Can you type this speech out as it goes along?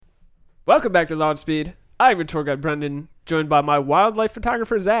Welcome back to Launch Speed. I'm your tour guide Brendan, joined by my wildlife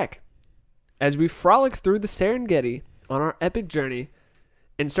photographer Zach, as we frolic through the Serengeti on our epic journey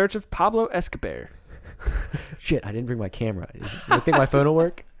in search of Pablo Escobar. Shit, I didn't bring my camera. I think my phone will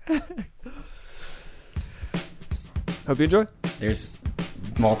work. Hope you enjoy. There's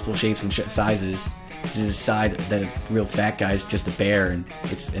multiple shapes and sizes. Just decide that a real fat guy is just a bear and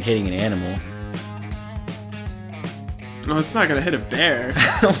it's hitting an animal. Well, it's not gonna hit a bear.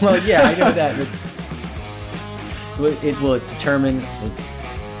 Well, yeah, I know that. But it will determine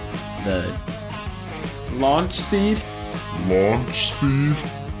the Launch speed. Launch speed.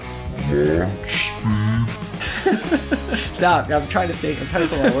 Launch speed. Stop! I'm trying to think. I'm trying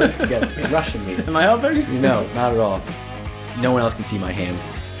to put my words together. You're rushing me. Am I helping? No, not at all. No one else can see my hands.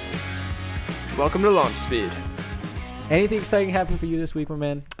 Welcome to Launch Speed. Anything exciting happened for you this week, my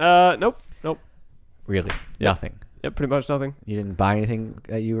man? Nope. Really? Nothing. Yep, pretty much nothing. You didn't buy anything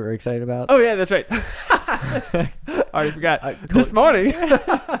that you were excited about? Oh yeah, that's right. I already forgot. This morning,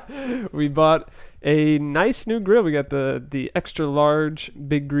 we bought a nice new grill. We got the extra large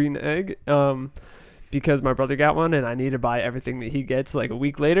big green egg because my brother got one, and I need to buy everything that he gets like a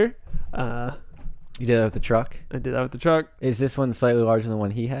week later. You did that with the truck? I did that with the truck. Is this one slightly larger than the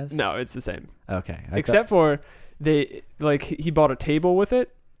one he has? No, it's the same. Okay. Except for he bought a table with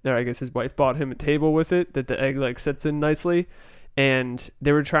it. Or I guess his wife bought him a table with it that the egg like sits in nicely. And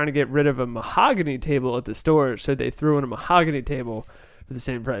they were trying to get rid of a mahogany table at the store, so they threw in a mahogany table for the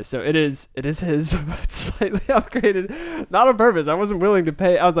same price. So it is his, but slightly upgraded, not on purpose. I wasn't willing to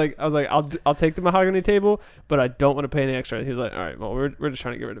pay. I was like, I'll take the mahogany table, but I don't want to pay any extra. He was like, all right, well, we're just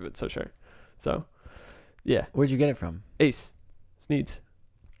trying to get rid of it, so sure. So, yeah. Where'd you get it from? Ace Sneeds.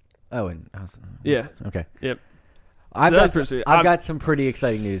 Oh, and Yeah. Okay. Yep. I've that's pretty sweet. got some pretty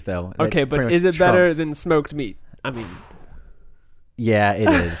exciting news though. Okay, but is it better than smoked meat? I mean, yeah, it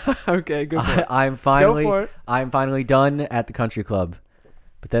is. okay, good. For it. I'm finally done at the country club.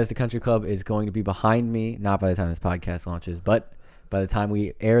 Bethesda Country Club is going to be behind me, not by the time this podcast launches, but by the time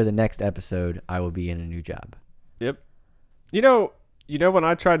we air the next episode, I will be in a new job. Yep. You know when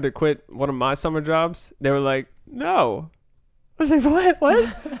I tried to quit one of my summer jobs, they were like, "No." I was like, "What?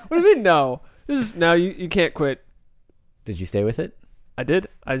 What do you mean no? No, you can't quit." Did you stay with it? I did.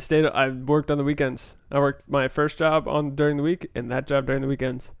 I worked on the weekends. I worked my first job during the week and that job during the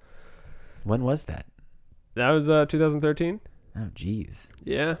weekends. When was that? That was 2013. Oh, jeez.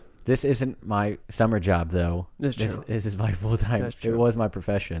 Yeah. This isn't my summer job, though. That's true. This is my full-time. That's true. It was my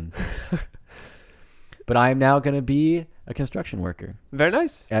profession. But I am now going to be a construction worker. Very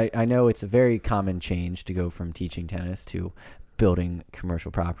nice. I know it's a very common change to go from teaching tennis to building commercial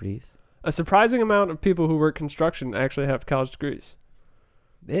properties. A surprising amount of people who work construction actually have college degrees.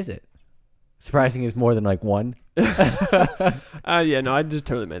 Is it? Surprising is more than like one. Yeah, no, I just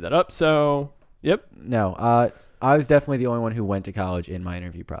totally made that up. So, yep. No, I was definitely the only one who went to college in my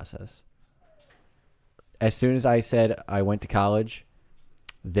interview process. As soon as I said I went to college,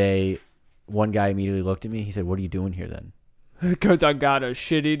 one guy immediately looked at me. He said, "What are you doing here then?" Because I got a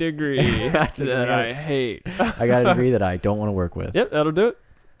shitty degree that I hate. I got a degree that I don't want to work with. Yep, that'll do it.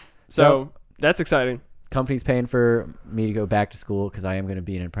 So that's exciting. Company's paying for me to go back to school because I am going to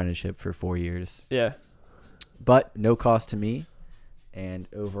be in an apprenticeship for 4 years. Yeah. But no cost to me. And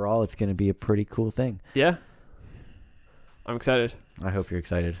overall, it's going to be a pretty cool thing. Yeah. I'm excited. I hope you're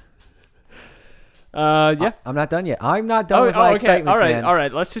excited. Yeah. I'm not done yet. I'm not done with my excitement, man. All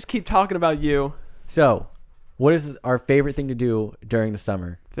right. Let's just keep talking about you. So, what is our favorite thing to do during the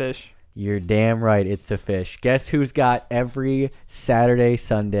summer? Fish. You're damn right. It's to fish. Guess who's got every Saturday,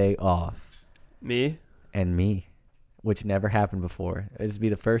 Sunday off? Me. And me, which never happened before. This will be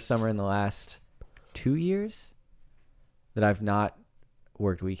the first summer in the last 2 years that I've not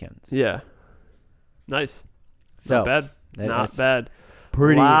worked weekends. Yeah. Nice. So, not bad. Not bad.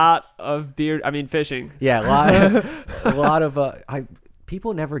 Pretty. Lot of beer. I mean, fishing. Yeah, a lot of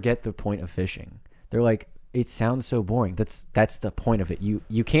people never get the point of fishing. They're like, it sounds so boring. That's the point of it.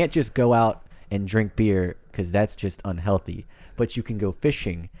 You can't just go out and drink beer because that's just unhealthy. But you can go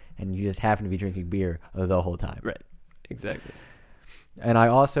fishing and you just happen to be drinking beer the whole time. Right. Exactly. And I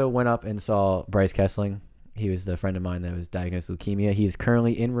also went up and saw Bryce Kessling. He was the friend of mine that was diagnosed with leukemia. He's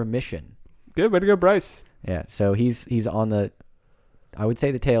currently in remission. Good. Way to go, Bryce. Yeah. So he's on the, I would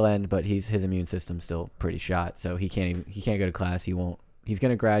say the tail end, but his immune system's still pretty shot. So he can't go to class. He's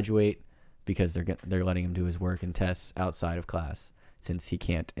going to graduate because they're letting him do his work and tests outside of class since he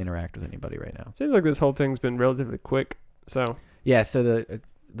can't interact with anybody right now. Seems like this whole thing's been relatively quick. So yeah. So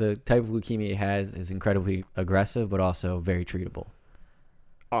the type of leukemia he has is incredibly aggressive, but also very treatable.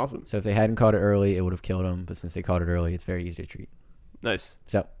 Awesome. So if they hadn't caught it early, it would have killed him. But since they caught it early, it's very easy to treat. Nice.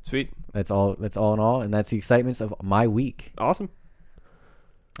 So Sweet. that's all in all, and that's the excitements of my week. Awesome.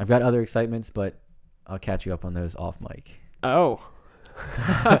 I've got other excitements, but I'll catch you up on those off mic. Oh.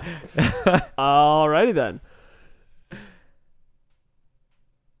 Alrighty then.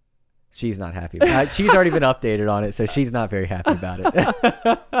 She's not happy. She's already been updated on it, so she's not very happy about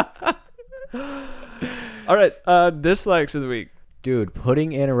it. All right. Dislikes of the week. Dude,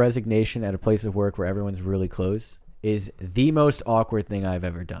 putting in a resignation at a place of work where everyone's really close is the most awkward thing I've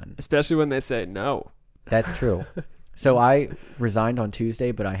ever done. Especially when they say no. That's true. So I resigned on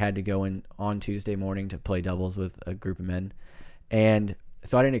Tuesday, but I had to go in on Tuesday morning to play doubles with a group of men. And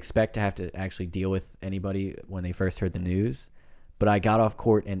so I didn't expect to have to actually deal with anybody when they first heard the news. But I got off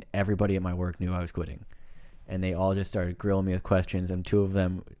court and everybody at my work knew I was quitting. And they all just started grilling me with questions. And two of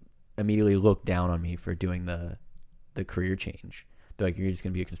them immediately looked down on me for doing the career change. They're like, you're just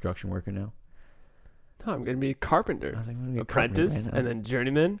going to be a construction worker now? No, I'm going to be a carpenter. I was like, I'm gonna be a Apprentice, carpenter, right? and then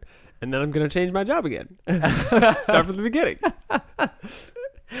journeyman, and then I'm going to change my job again. Start from the beginning.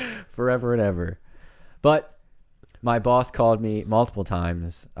 Forever and ever. But my boss called me multiple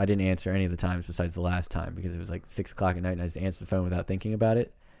times. I didn't answer any of the times besides the last time because it was like 6 o'clock at night and I just answered the phone without thinking about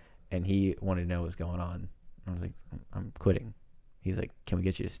it. And he wanted to know what was going on. I was like, I'm quitting. He's like, can we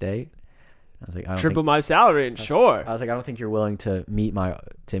get you to stay? I was like, I don't Triple think, my salary, and sure. I was like, I don't think you're willing to meet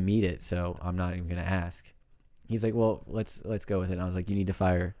it, so I'm not even gonna ask. He's like, well, let's go with it. And I was like, you need to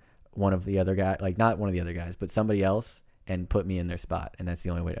fire one of the other guys, like not one of the other guys, but somebody else, and put me in their spot, and that's the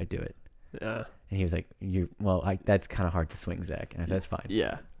only way I do it. Yeah. And he was like, that's kind of hard to swing, Zach. And I said, that's fine.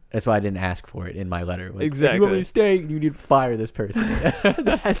 Yeah. That's why I didn't ask for it in my letter. Like, Exactly. If you want me to stay, you need to fire this person.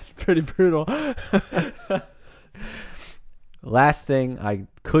 That's pretty brutal. Last thing I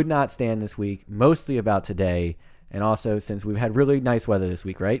could not stand this week, mostly about today, and also since we've had really nice weather this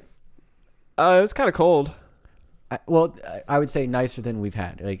week, right? It was kind of cold. I would say nicer than we've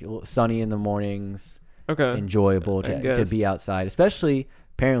had. Like sunny in the mornings, Okay. enjoyable I to guess. be outside, especially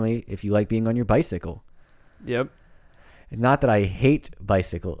apparently if you like being on your bicycle. Yep. Not that I hate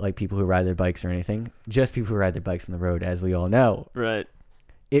people who ride their bikes or anything, just people who ride their bikes on the road, as we all know. Right.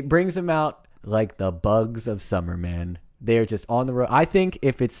 It brings them out like the bugs of summer, man. They're just on the road. I think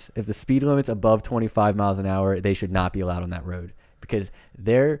if the speed limit's above 25 miles an hour, they should not be allowed on that road because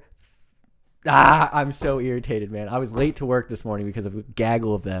I'm so irritated, man. I was late to work this morning because of a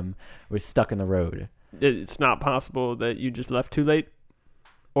gaggle of them was stuck in the road. It's not possible that you just left too late,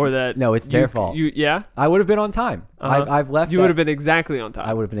 or that No, it's their fault. Yeah. I would have been on time. Uh-huh. I've left. You would have been exactly on time.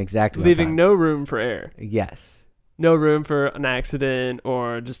 I would have been exactly leaving on time. no room for error. Yes. No room for an accident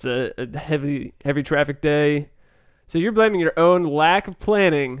or just a heavy traffic day. So you're blaming your own lack of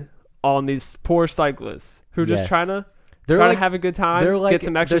planning on these poor cyclists who are just Yes. trying to They're have a good time, They're like get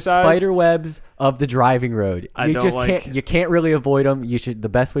some the exercise. spider webs of the driving road. I don't like- you can't really avoid them. The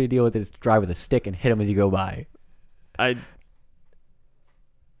best way to deal with it is to drive with a stick and hit them as you go by. I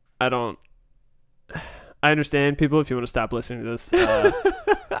understand people if you want to stop listening to this.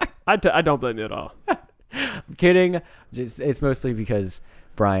 I don't blame you at all. I'm kidding. It's mostly because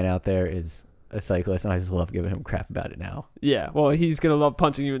Brian out there is a cyclist, and I just love giving him crap about it now. Yeah, well, he's gonna love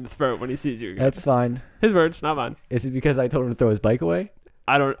punching you in the throat when he sees you again. That's fine. His words, not mine. Is it because I told him to throw his bike away?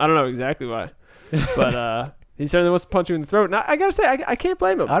 I don't know exactly why, but he certainly wants to punch you in the throat. And I gotta say, I can't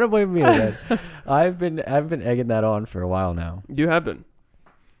blame him. I don't blame him either. Man. I've been egging that on for a while now. You have been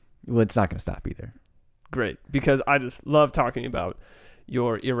Well, it's not going to stop either. great because I just love talking about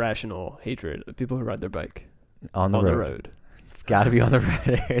your irrational hatred of people who ride their bike On the road. It's got to be on the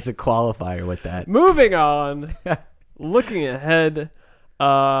road. There's a qualifier with that. Moving on, looking ahead,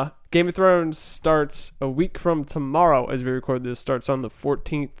 Game of Thrones starts a week from tomorrow as we record this. Starts on the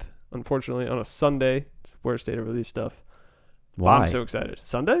 14th, unfortunately, on a Sunday. It's the worst day to release stuff. Why? I'm so excited.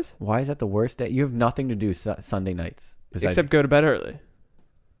 Sundays? Why is that the worst day? You have nothing to do Sunday nights. Besides, Except go to bed early.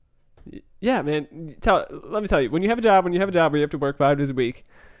 Yeah, man. Let me tell you, when you have a job where you have to work 5 days a week,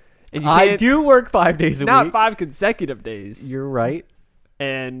 and you I can't, do work 5 days a not week. 5 consecutive days. You're right.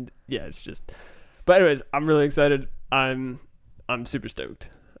 And yeah, it's just. But anyways, I'm really excited. I'm super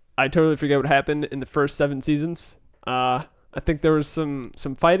stoked. I totally forget what happened in the first 7 seasons. I think there was some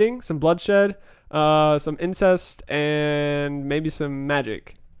fighting, some bloodshed, some incest, and maybe some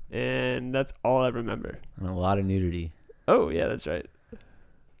magic. And that's all I remember. And a lot of nudity. Oh yeah, that's right.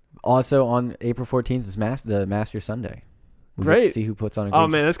 Also on April 14th is the Master Sunday. We get Great. to see who puts on a Oh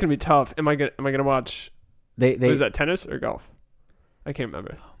good man, that's gonna be tough. Am I gonna watch? They Was that tennis or golf? I can't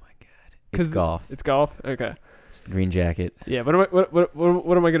remember. Oh my god. It's 'Cause golf. It's golf. Okay. It's the green jacket. Yeah. What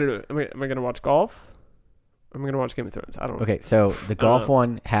am I gonna do? Am I gonna watch golf? I'm gonna watch Game of Thrones. I don't. Okay, so the golf know.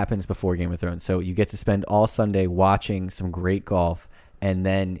 one happens before Game of Thrones, so you get to spend all Sunday watching some great golf, and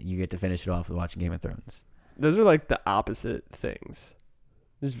then you get to finish it off with watching Game of Thrones. Those are like the opposite things.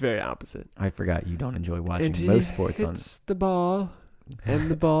 It's very opposite. I forgot you don't enjoy watching And he most sports on. hits the ball, and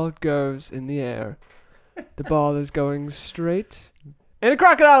the ball goes in the air. The ball is going straight, and a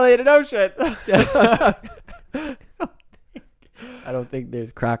crocodile ate an ocean. I don't think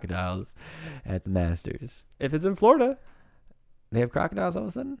there's crocodiles at the Masters. If it's in Florida, They have crocodiles all of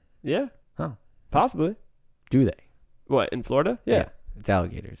a sudden? yeah, Huh. possibly. Do they? What, in Florida? Yeah. It's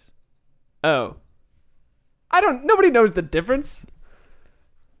alligators. Oh, nobody knows the difference.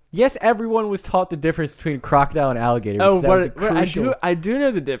 Yes, everyone was taught the difference between crocodile and alligator. Oh, because that was a I crucial- do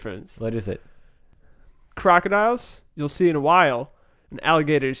know the difference. What is it? Crocodiles you'll see in a while, and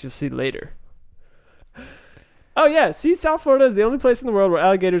alligators you'll see later. Oh yeah, see, South Florida is the only place in the world where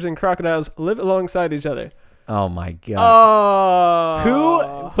alligators and crocodiles live alongside each other. Oh my god. Oh,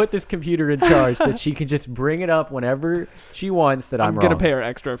 Who put this computer in charge that she can just bring it up whenever she wants that I'm I'm wrong? gonna pay her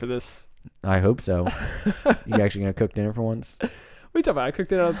extra for this. I hope so. You actually gonna cook dinner for once? What are you talking about? I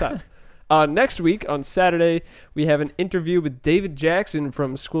cooked it all the time. Next week on Saturday, we have an interview with David Jackson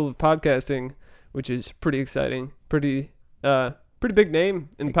from School of Podcasting, which is pretty exciting. Pretty big name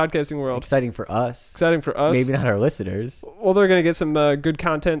in the podcasting world. Exciting for us. Exciting for us. Maybe not our listeners. Well, they're gonna get some good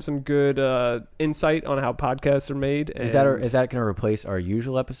content, some good insight on how podcasts are made. Is that going to replace our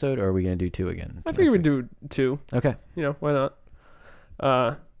usual episode, or are we going to do 2 again? I figure we do 2. Okay. You know, why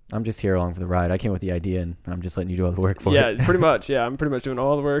not? I'm just here along for the ride. I came with the idea, and I'm just letting you do all the work for it. Yeah, pretty much. Yeah, I'm pretty much doing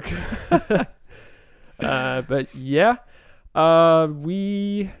all the work. But yeah,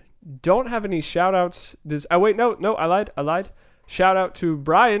 we don't have any shout outs. Oh wait, no, I lied. Shout out to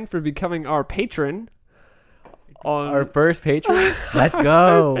Brian for becoming our patron. Our first patron? Let's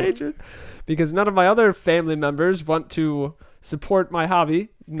go. Patron. Because none of my other family members want to support my hobby,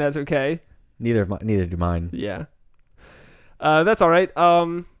 and that's okay. Neither do mine. Yeah. That's all right.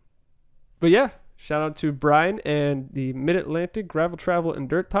 But yeah, shout out to Brian and the Mid-Atlantic Gravel Travel and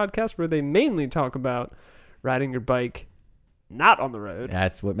Dirt podcast, where they mainly talk about riding your bike not on the road.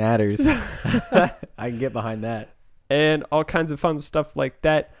 That's what matters. I can get behind that. And all kinds of fun stuff like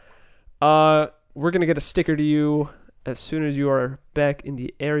that. We're going to get a sticker to you as soon as you are back in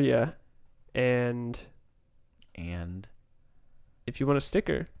the area. And if you want a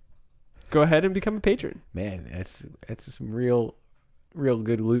sticker, go ahead and become a patron. Man, that's some real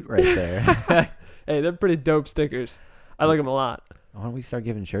good loot right there. Hey, they're pretty dope stickers. I like them a lot. Why don't we start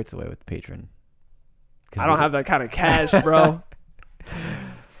giving shirts away with the patron? I don't have that kind of cash, bro.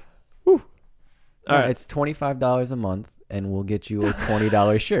 Whew. All right. It's $25 a month, and we'll get you a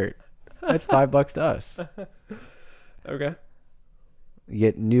 $20 shirt. That's $5 to us. Okay. You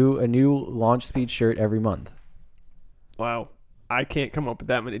get a new Launch Speed shirt every month. Wow. I can't come up with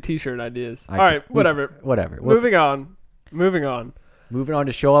that many t-shirt ideas. All right, whatever. Whatever. Moving on. Moving on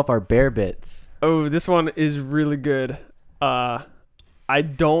to show off our bear bits. Oh, this one is really good. I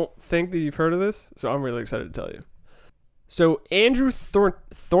don't think that you've heard of this, so I'm really excited to tell you. So Andrew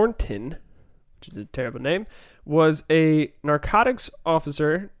Thornton, which is a terrible name, was a narcotics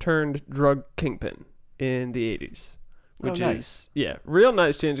officer turned drug kingpin in the 80s. Which nice. is, real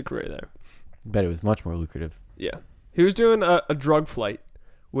nice change of career there. Bet it was much more lucrative. Yeah. He was doing a drug flight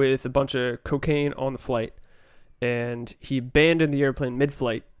with a bunch of cocaine on the flight, and he abandoned the airplane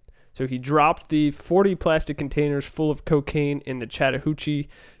mid-flight. So he dropped the 40 plastic containers full of cocaine in the Chattahoochee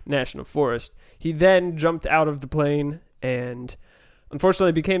National Forest. He then jumped out of the plane and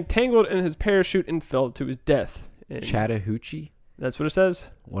unfortunately became tangled in his parachute and fell to his death. And Chattahoochee? That's what it says.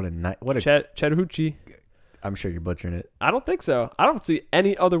 Chattahoochee. I'm sure you're butchering it. I don't think so. I don't see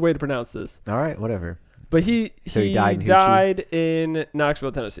any other way to pronounce this. All right, whatever. But he died in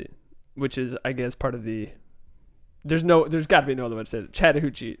Knoxville, Tennessee, which is, I guess, part of the... There's got to be no other way to say it.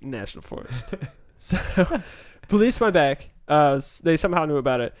 Chattahoochee National Forest. So, police my back. They somehow knew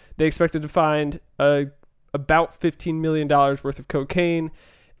about it. They expected to find about $15 million worth of cocaine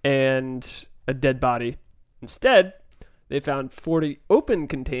and a dead body. Instead, they found 40 open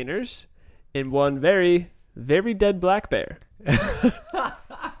containers and one very, very dead black bear.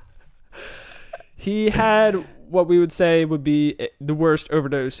 He had what we would say would be the worst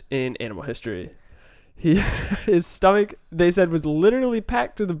overdose in animal history. His stomach, they said, was literally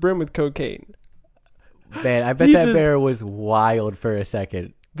packed to the brim with cocaine. Man, I bet that bear was wild for a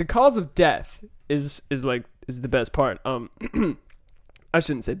second. The cause of death is the best part. I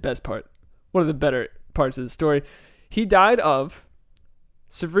shouldn't say best part. One of the better parts of the story. He died of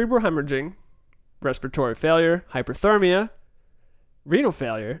cerebral hemorrhaging, respiratory failure, hyperthermia, renal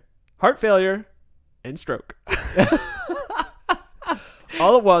failure, heart failure, and stroke.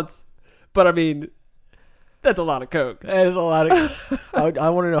 All at once. But I mean, that's a lot of coke. That is a lot of. I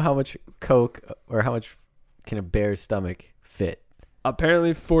want to know how much coke or how much can a bear's stomach fit.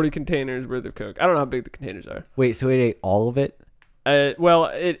 Apparently 40 containers worth of coke. I don't know how big the containers are. Wait, so it ate all of it? Well,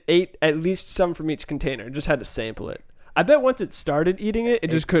 it ate at least some from each container. Just had to sample it. I bet once it started eating it, it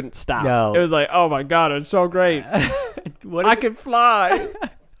just couldn't stop. No. It was like, oh my God, it's so great. I can fly.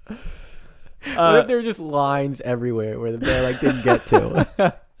 What if there were just lines everywhere where the bear like didn't get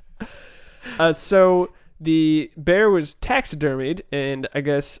to? So the bear was taxidermied, and I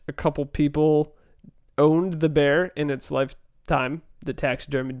guess a couple people owned the bear in its lifetime, the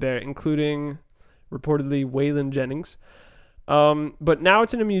taxidermied bear, including reportedly Waylon Jennings. But now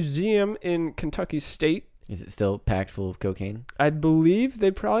it's in a museum in Kentucky State. Is it still packed full of cocaine? I believe they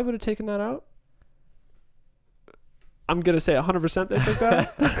probably would have taken that out. I'm going to say 100% they took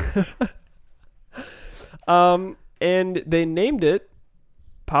that out. And they named it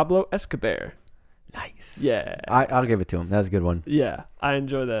Pablo Escobar. Nice. Yeah. I'll give it to him. That was a good one. Yeah, I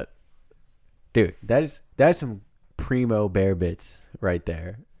enjoy that. Dude, that's some primo bear bits right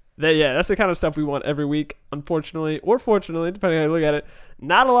there. That's the kind of stuff we want every week. Unfortunately, or fortunately, depending on how you look at it,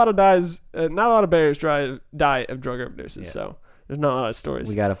 not a lot of bears die of drug overdoses. Yeah. So there's not a lot of stories.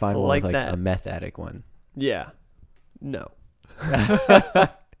 We got to find one like with like that. a meth addict one. Yeah. No.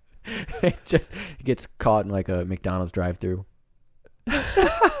 It just gets caught in like a McDonald's drive-thru.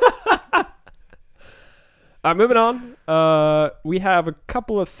 All right, moving on. We have a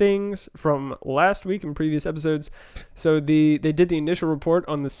couple of things from last week and previous episodes. So they did the initial report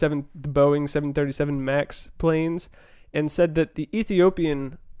on the Boeing 737 MAX planes and said that the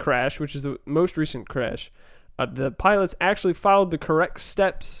Ethiopian crash, which is the most recent crash, the pilots actually followed the correct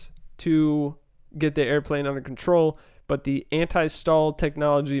steps to get the airplane under control, but the anti-stall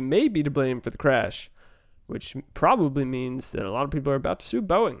technology may be to blame for the crash, which probably means that a lot of people are about to sue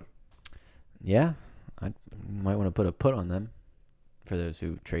Boeing. Yeah. I might want to put a put on them for those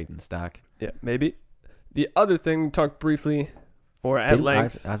who trade in stock. Yeah, maybe. The other thing, we talked briefly, or at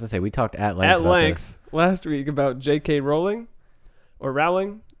length. I was going to say, we talked at length At about length last week about J.K. Rowling, or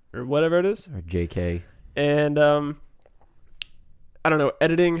Rowling, or whatever it is. this. Or JK. And, I don't know,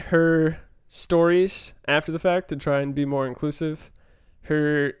 editing her stories after the fact to try and be more inclusive.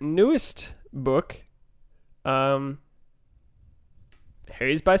 Her newest book, Harry's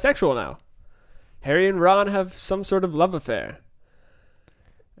bisexual now. Harry and Ron have some sort of love affair.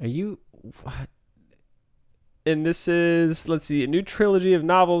 Are you... And this is, let's see, a new trilogy of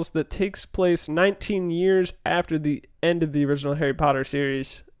novels that takes place 19 years after the end of the original Harry Potter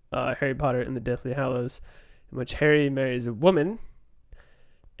series, Harry Potter and the Deathly Hallows, in which Harry marries a woman.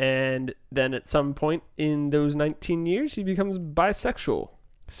 And then at some point in those 19 years, he becomes bisexual.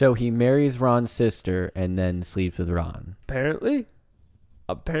 So he marries Ron's sister and then sleeps with Ron. Apparently.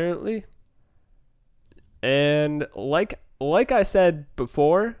 And like I said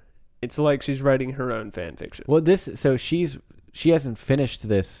before, it's like she's writing her own fan fiction. Well, she hasn't finished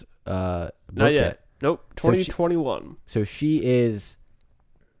this book Not yet. yet. Nope. 2021. So she is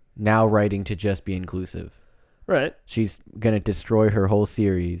now writing to just be inclusive. Right. She's going to destroy her whole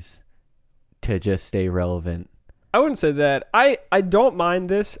series to just stay relevant. I wouldn't say that. I don't mind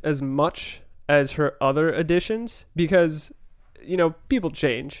this as much as her other editions because, people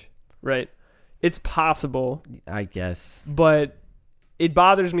change, right? It's possible, I guess. but it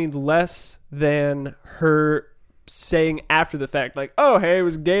bothers me less than her saying after the fact, like, oh, Harry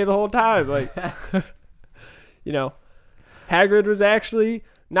was gay the whole time. Like, Hagrid was actually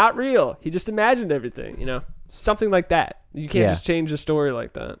not real. He just imagined everything, something like that. You can't just change the story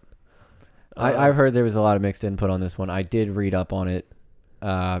like that. I've heard there was a lot of mixed input on this one. I did read up on it.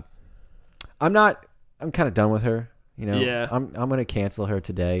 I'm kind of done with her. Yeah. I'm going to cancel her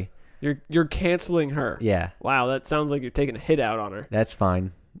today. You're canceling her. Yeah. Wow, that sounds like you're taking a hit out on her. That's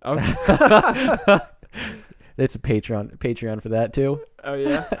fine. Okay. It's a Patreon for that too. Oh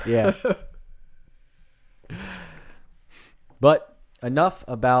yeah. Yeah. But enough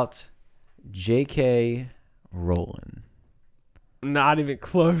about J.K. Rowling. Not even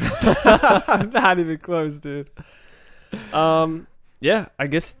close. Not even close, dude. Yeah, I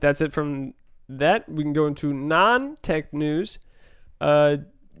guess that's it from that. We can go into non-tech news.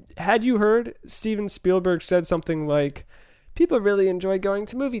 Had you heard Steven Spielberg said something like, people really enjoy going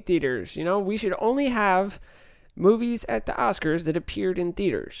to movie theaters. We should only have movies at the Oscars that appeared in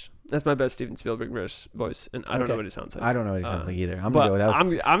theaters. That's my best Steven Spielberg voice, and I don't know what he sounds like. I don't know what he sounds like either. I'm going to go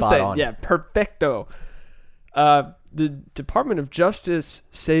with that. I'm saying, yeah, perfecto. The Department of Justice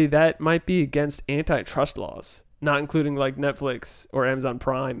say that might be against antitrust laws, not including like Netflix or Amazon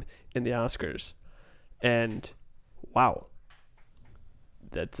Prime in the Oscars. And wow.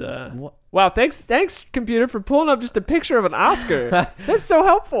 That's What? wow, thanks computer for pulling up just a picture of an Oscar. That's so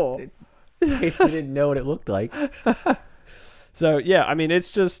helpful. In case you didn't know what it looked like. So yeah, I mean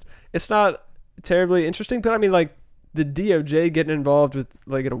it's not terribly interesting, but I mean like the DOJ getting involved with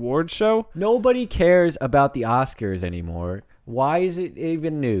like an awards show. Nobody cares about the Oscars anymore. Why is it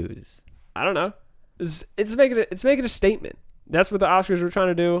even news? I don't know. It's making a statement. That's what the Oscars were trying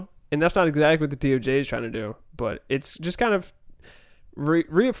to do, and that's not exactly what the DOJ is trying to do. But it's just kind of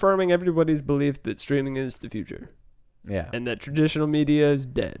reaffirming everybody's belief that streaming is the future, Yeah. and that traditional media is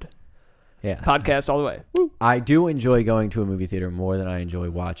dead. Yeah. Podcasts all the way. Woo. I do enjoy going to a movie theater more than I enjoy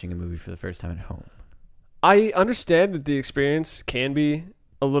watching a movie for the first time at home. I understand that the experience can be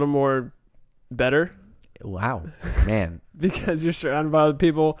a little more better Wow. Man. because you're surrounded by other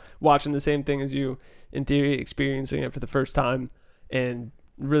people watching the same thing as you, in theory, experiencing it for the first time, and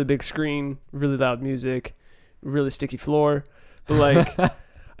really big screen, really loud music, really sticky floor. But like,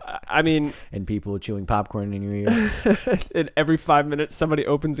 I mean, And people chewing popcorn in your ear. and every 5 minutes somebody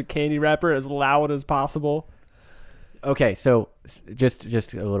opens a candy wrapper as loud as possible. Okay, so just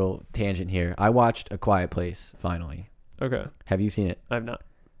a little tangent here. I watched A Quiet Place finally. Okay, Have you seen it? I've not.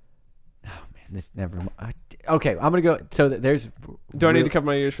 This never. Okay, I'm gonna go. So there's. Do I need to cover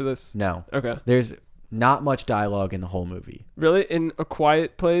my ears for this? No. Okay. There's not much dialogue in the whole movie. Really? In A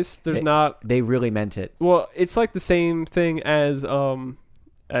Quiet Place, there's not. They really meant it. Well, it's like the same thing as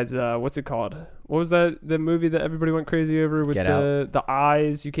what's it called? What was the movie that everybody went crazy over with Get the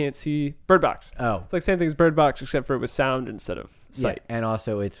eyes you can't see? Bird Box. Oh. It's like same thing as Bird Box, except for it was sound instead of sight. Yeah, and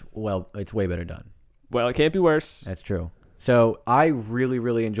also it's way better done. Well, it can't be worse. That's true. So I really,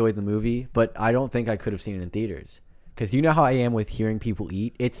 really enjoyed the movie, but I don't think I could have seen it in theaters. Because you know how I am with hearing people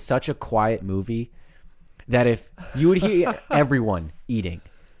eat? It's such a quiet movie that if you would hear everyone eating,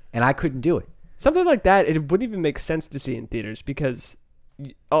 and I couldn't do it. Something like that, it wouldn't even make sense to see in theaters because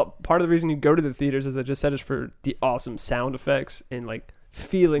part of the reason you go to the theaters, as I just said, is for the awesome sound effects and like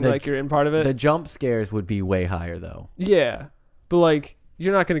feeling like you're in part of it. The jump scares would be way higher, though. Yeah, but like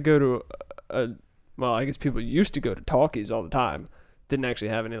you're not going to go to well, I guess people used to go to talkies all the time. Didn't actually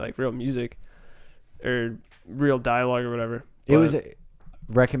have any like real music or real dialogue or whatever. It was I don't know.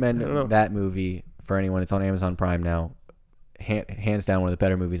 recommend that movie for anyone. It's on Amazon Prime now. Hands down, one of the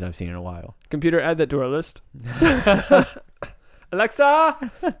better movies I've seen in a while. Computer, add that to our list.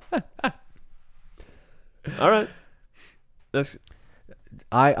 Alexa. All right. That's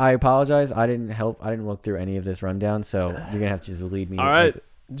I apologize. I didn't look through any of this rundown, so you're gonna have to just lead me. all right.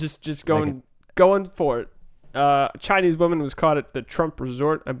 Just going for it. A Chinese woman was caught at the Trump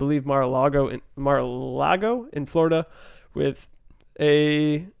Resort, I believe Mar-a-Lago in Florida, with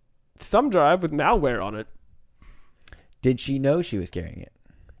a thumb drive with malware on it. Did she know she was carrying it?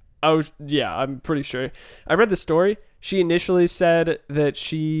 Oh, yeah, I'm pretty sure. I read the story. She initially said that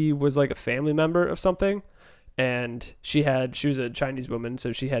she was like a family member of something, and she was a Chinese woman,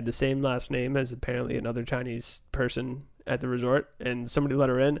 so she had the same last name as apparently another Chinese person at the resort, and somebody let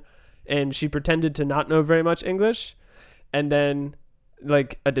her in, and she pretended to not know very much English, and then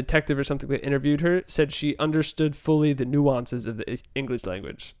like a detective or something that interviewed her said she understood fully the nuances of the English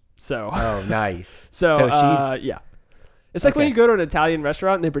language. So Oh, nice. so she's yeah. It's like when Okay. you go to an Italian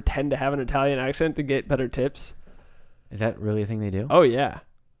restaurant and they pretend to have an Italian accent to get better tips. Is that really a thing they do? Oh yeah,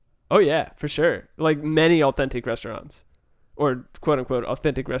 for sure. Like many authentic restaurants, or quote unquote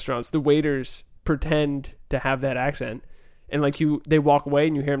authentic restaurants, the waiters pretend to have that accent, and like they walk away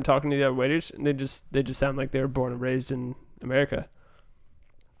and you hear them talking to the other waiters, and they just sound like they were born and raised in America.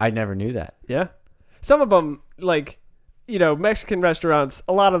 I never knew that. Yeah, some of them like. Mexican restaurants,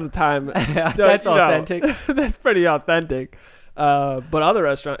 a lot of the time, That's authentic. That's pretty authentic. But other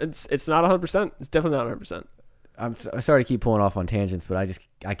restaurants, it's not 100%. It's definitely not 100%. I'm sorry to keep pulling off on tangents, but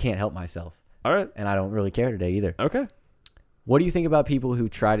I can't help myself, All right. and I don't really care today either. Okay. What do you think about people who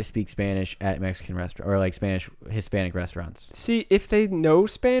try to speak Spanish at Mexican restaurant or like Hispanic restaurants? See, if they know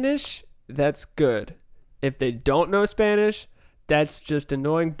Spanish, that's good. If they don't know Spanish, that's just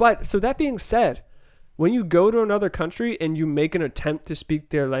annoying. But so that being said, when you go to another country and you make an attempt to speak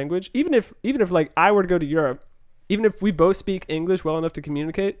their language, even if like I were to go to Europe, even if we both speak English well enough to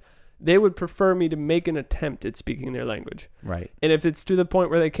communicate, they would prefer me to make an attempt at speaking their language. Right. And if it's to the point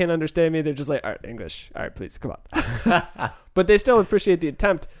where they can't understand me, they're just like, all right, English. All right, please, come on. But they still appreciate the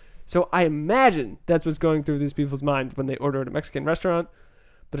attempt. So I imagine that's what's going through these people's minds when they order at a Mexican restaurant.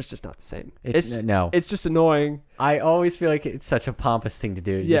 But it's just not the same. No. It's just annoying. I always feel like it's such a pompous thing to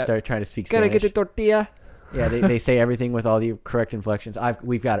do. You Yeah. start trying to speak Gotta Spanish. get the tortilla. Yeah, they say everything with all the correct inflections.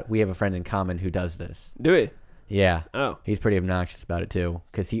 We have a friend in common who does this. Do we? Yeah. Oh. He's pretty obnoxious about it too,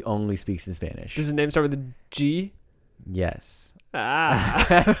 because he only speaks in Spanish. Does his name start with a G? Yes.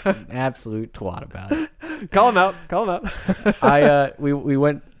 Ah. Absolute twat about it. Call him out. Call him out.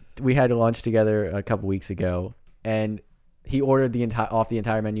 We had lunch together a couple weeks ago, and he ordered the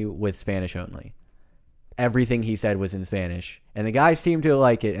entire menu with Spanish only. Everything he said was in Spanish, and the guy seemed to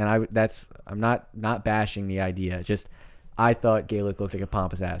like it. And I'm not bashing the idea. Just I thought Gaelic looked like a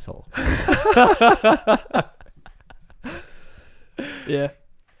pompous asshole. Yeah.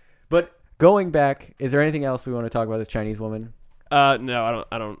 But going back, is there anything else we want to talk about this Chinese woman? No,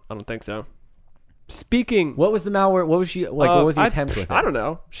 I don't think so. Speaking, What was the malware? What was she like? What was the attempt with it? I don't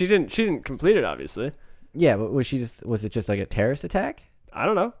know. She didn't complete it, obviously. Yeah, but was it just like a terrorist attack? I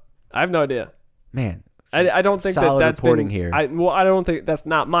don't know. I have no idea. Man, I don't think solid that's reporting been here. I don't think that's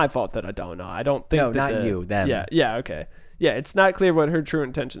not my fault that I don't know. I don't think No, that not you, them. Yeah, okay. Yeah, it's not clear what her true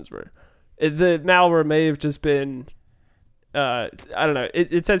intentions were. The malware may have just been I don't know.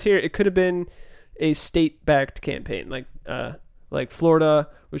 It says here it could have been a state-backed campaign, like Florida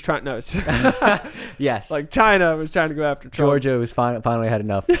was trying. No, it's yes, like China was trying to go after Trump. Georgia was finally had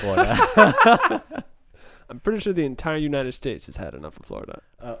enough of Florida. I'm pretty sure the entire United States has had enough of Florida.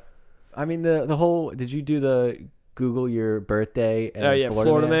 I mean the whole. Did you do the Google your birthday? Oh yeah,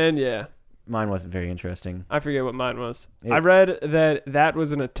 Florida man. Yeah, mine wasn't very interesting. I forget what mine was. I read that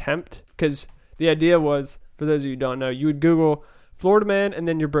was an attempt because the idea was, for those of you who don't know, you would Google Florida man and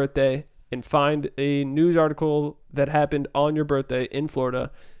then your birthday and find a news article that happened on your birthday in Florida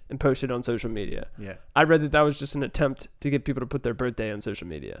and post it on social media. Yeah, I read that was just an attempt to get people to put their birthday on social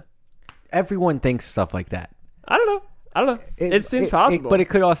media. everyone thinks stuff like that. I don't know. It seems possible. But it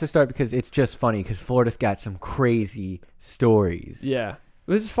could also start because it's just funny because Florida's got some crazy stories. Yeah.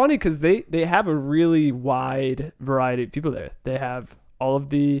 This is funny because they have a really wide variety of people there. They have all of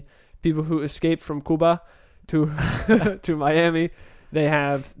the people who escaped from Cuba to to Miami. They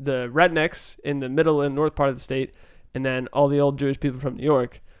have the rednecks in the middle and north part of the state, and then all the old Jewish people from New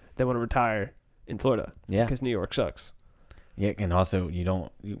York that want to retire in Florida. Yeah. Because New York sucks. Yeah, and also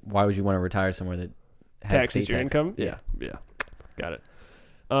why would you want to retire somewhere that has Taxes state your tax? income? Yeah. Got it.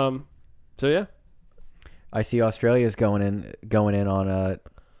 So yeah. I see Australia's going in on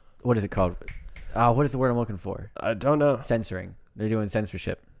what is it called? What is the word I'm looking for? I don't know. Censoring. They're doing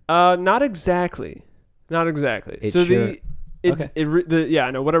censorship. Not exactly. It So sure-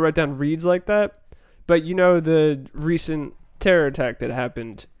 I know what I wrote down reads like that, but you know the recent terror attack that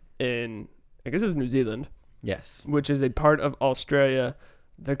happened in, I guess it was New Zealand, Yes, which is a part of Australia,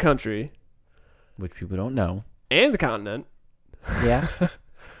 the country, which people don't know. and the continent. Yeah.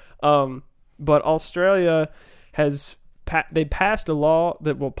 But Australia has they passed a law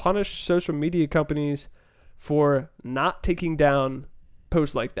that will punish social media companies for not taking down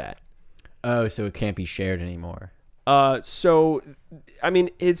posts like that. Oh, so it can't be shared anymore. So I mean,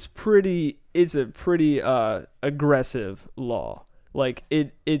 it's a pretty aggressive law. Like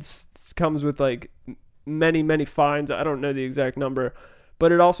it comes with like many fines. I don't know the exact number,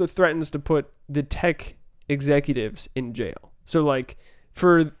 but it also threatens to put the tech executives in jail. So like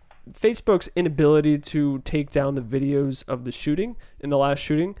for Facebook's inability to take down the videos of the shooting in the last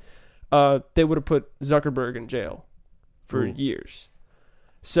shooting, they would have put Zuckerberg in jail for years.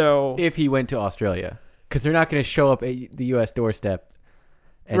 So If he went to Australia, because they're not going to show up at the U.S. doorstep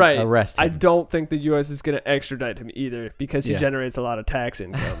and right. arrest him. I don't think the U.S. is going to extradite him either because he generates a lot of tax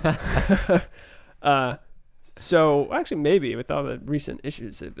income. So actually, maybe with all the recent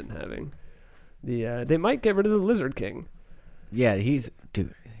issues they've been having, they might get rid of the Lizard King. Yeah,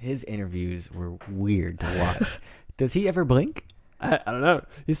 dude. His interviews were weird to watch. Does he ever blink? I don't know.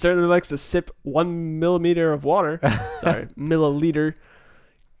 He certainly likes to sip 1 millimeter of water. Sorry, milliliter.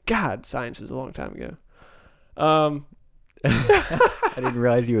 God, science was a long time ago. I didn't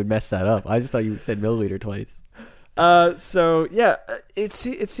realize you would mess that up. I just thought you said milliliter twice. So yeah, it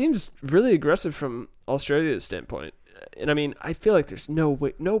seems really aggressive from Australia's standpoint, and I mean, I feel like there's no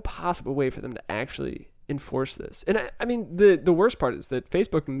possible way for them to actually enforce this. And I mean, the worst part is that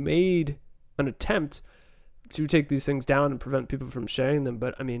Facebook made an attempt to take these things down and prevent people from sharing them,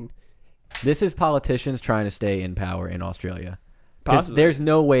 but I mean, This is politicians trying to stay in power in Australia. Because possibly. there's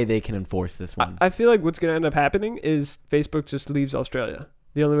no way they can enforce this one. I feel like what's going to end up happening is Facebook just leaves Australia.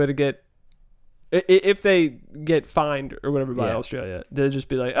 The only way to get, if they get fined or whatever by Australia, they'll just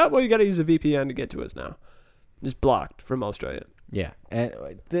be like, oh, well, you got to use a VPN to get to us now. Just blocked from Australia. Yeah, and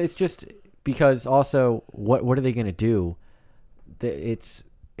it's just because also what are they going to do? It's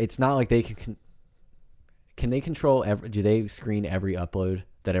not like they can they control do they screen every upload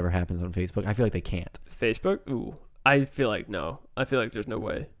that ever happens on Facebook? I feel like they can't. Facebook? Ooh. I feel like no. I feel like there's no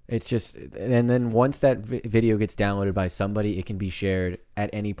way. It's just, and then once that video gets downloaded by somebody, it can be shared at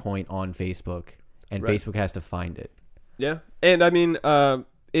any point on Facebook, and Right. Facebook has to find it. Yeah, and I mean,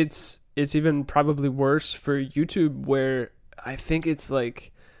 it's even probably worse for YouTube, where I think it's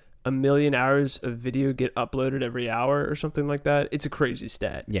like 1 million hours of video get uploaded every hour or something like that. It's a crazy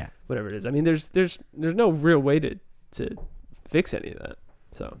stat. Yeah. Whatever it is. I mean, there's no real way to fix any of that.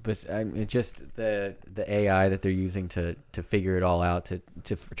 So But it's just the AI that they're using to figure it all out, to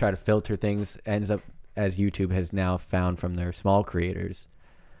try to filter things, ends up, as YouTube has now found from their small creators,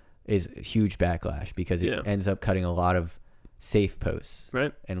 is a huge backlash, because it ends up cutting a lot of safe posts,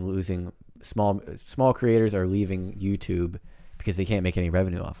 right. and losing small creators are leaving YouTube because they can't make any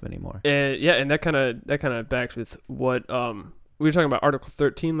revenue off them anymore. Yeah, and that kind of backs with what we were talking about Article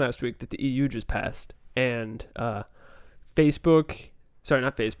 13 last week that the EU just passed, and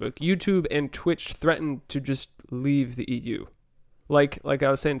YouTube and Twitch threatened to just leave the EU. Like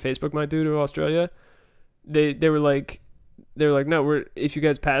I was saying, Facebook might do to Australia. They were like, no, if you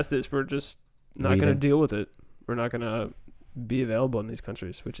guys pass this, we're just not going to deal with it. We're not going to be available in these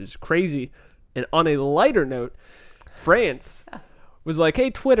countries, which is crazy. And on a lighter note, France was like, hey,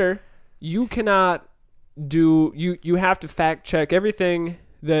 Twitter, you cannot do, you have to fact check everything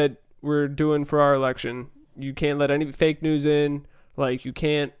that we're doing for our election. You can't let any fake news in. Like, you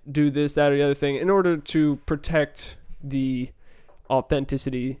can't do this, that, or the other thing in order to protect the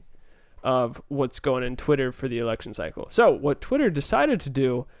authenticity of what's going in Twitter for the election cycle. So what Twitter decided to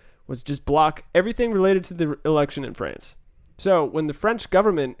do was just block everything related to the election in France. So when the French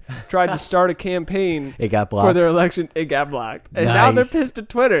government tried to start a campaign It got blocked. for their election, it got blocked. And now they're Nice. pissed at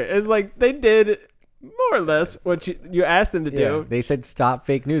Twitter. It's like they did more or less what you asked them to Yeah, do. they said stop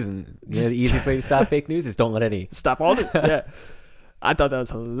fake news, and the easiest way to stop fake news is don't let any. Stop all this. Yeah. I thought that was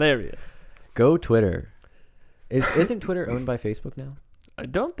hilarious. Go Twitter. Isn't Twitter owned by Facebook now? I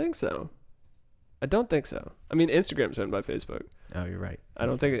don't think so. I mean, Instagram's owned by Facebook. Oh, you're right. I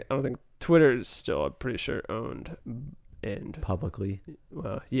don't think Twitter is still, I'm pretty sure, owned, and Publicly.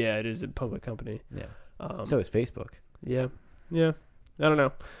 well, yeah, it is a public company. Yeah. So is Facebook. Yeah. I don't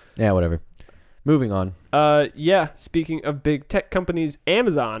know. Yeah, whatever. Moving on. Yeah. Speaking of big tech companies,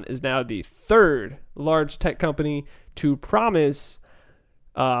 Amazon is now the third large tech company to promise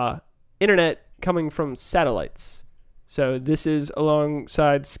internet coming from satellites. So this is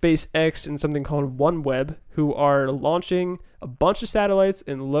alongside SpaceX and something called OneWeb, who are launching a bunch of satellites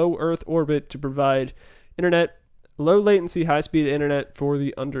in low Earth orbit to provide internet, low latency, high speed internet for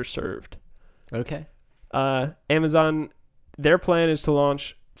the underserved. Okay. Amazon, their plan is to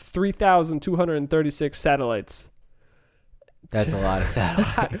launch 3,236 satellites. That's a lot of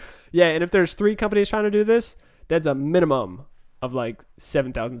satellites. Yeah, and if there's 3 companies trying to do this, that's a minimum of like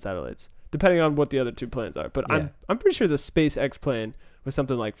 7,000 satellites, depending on what the other 2 plans are. But Yeah. I'm pretty sure the SpaceX plan was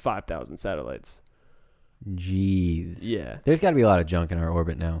something like 5,000 satellites. Jeez. Yeah. There's got to be a lot of junk in our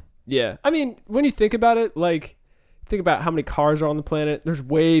orbit now. Yeah. I mean, when you think about it, like, think about how many cars are on the planet. There's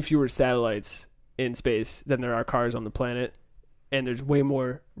way fewer satellites in space than there are cars on the planet. And there's way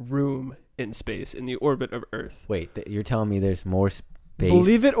more room in space, in the orbit of Earth. Wait, you're telling me there's more space?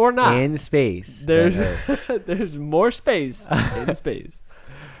 Believe it or not, in space. than Earth. there's more space in space.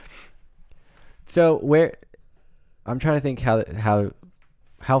 So where? I'm trying to think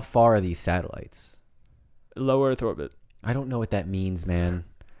how far are these satellites? Low Earth orbit. I don't know what that means, man.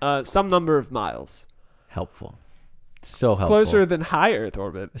 Some number of miles. Helpful. So helpful. Closer than high Earth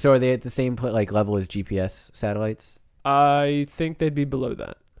orbit. So are they at the same level as GPS satellites? I think they'd be below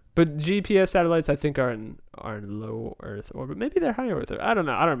that. But GPS satellites, I think, are in low Earth orbit. Maybe they're high Earth orbit. I don't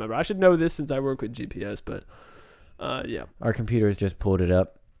know. I don't remember. I should know this since I work with GPS. But yeah. Our computers just pulled it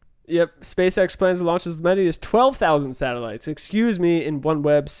up. Yep. SpaceX plans to launch as many as 12,000 satellites. Excuse me, in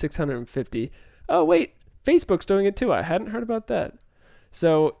OneWeb 650. Oh wait, Facebook's doing it too. I hadn't heard about that.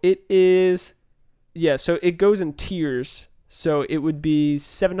 So it is. Yeah. So it goes in tiers. So it would be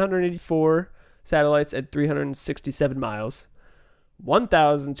 784 satellites at 367 miles.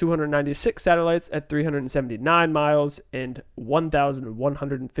 1,296 satellites at 379 miles, and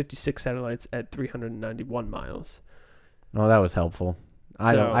 1,156 satellites at 391 miles. Oh, that was helpful.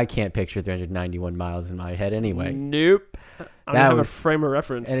 So- I can't picture 391 miles in my head anyway. Nope. I don't That have was- a frame of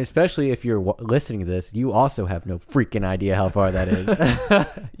reference. And especially if you're listening to this, you also have no freaking idea how far that is.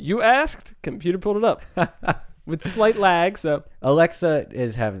 You asked, computer pulled it up with slight lag. So, Alexa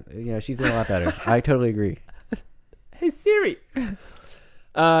is she's doing a lot better. I totally agree. hey Siri.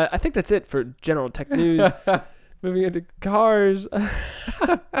 I think that's it for general tech news. Moving into cars.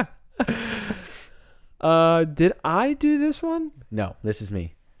 Did I do this one? No, this is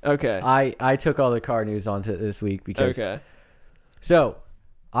me. Okay. I took all the car news onto this week because Okay. so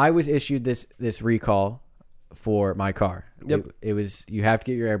I was issued this recall for my car. Yep. It was you have to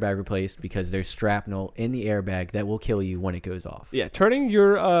get your airbag replaced because there's shrapnel in the airbag that will kill you when it goes off. Yeah, turning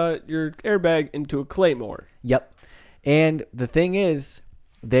your airbag into a claymore. Yep. And the thing is,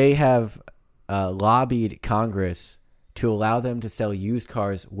 they have lobbied Congress to allow them to sell used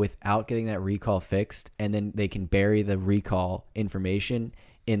cars without getting that recall fixed, and then they can bury the recall information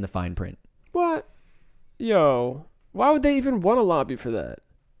in the fine print. What? Yo, why would they even want to lobby for that?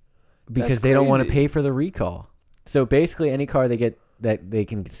 Because That's they don't want to crazy. pay for the recall. So basically, any car they get that they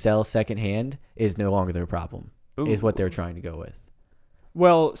can sell secondhand is no longer their problem, is what they're trying to go with.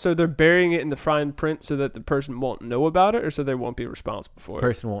 Well, so they're burying it in the fine print so that the person won't know about it, or so they won't be responsible for it.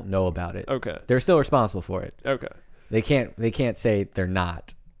 Person won't know about it. Okay. They're still responsible for it. Okay. They can't say they're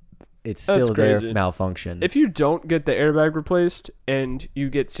not. It's That's still their crazy. malfunction. If you don't get the airbag replaced and you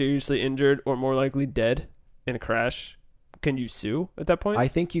get seriously injured or more likely dead in a crash, can you sue at that point? I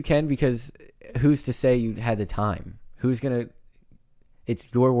think you can, because who's to say you had the time? Who's gonna? It's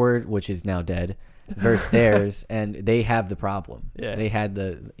your word, which is now dead, versus theirs, and they have the problem. Yeah. They had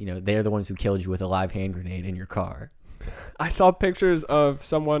they're the ones who killed you with a live hand grenade in your car. I saw pictures of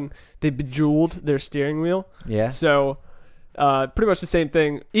someone, they bejeweled their steering wheel. Yeah. So, pretty much the same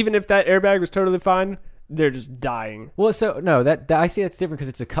thing. Even if that airbag was totally fine, they're just dying. Well, so no, that I see that's different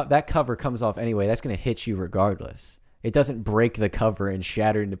because it's that cover comes off anyway. That's gonna hit you regardless. It doesn't break the cover and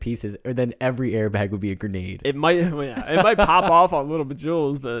shatter into pieces, or then every airbag would be a grenade. It might, it might pop off on little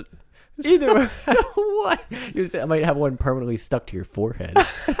bejewels, but either way. What? I might have one permanently stuck to your forehead.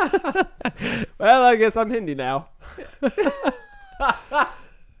 Well, I guess I'm Hindi now.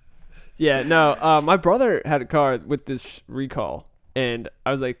 Yeah, no. My brother had a car with this recall, and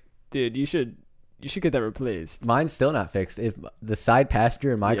I was like, dude, you should get that replaced. Mine's still not fixed. If the side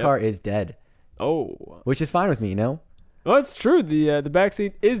passenger in my Yep. car is dead, Oh, which is fine with me, you know. well, it's true. The back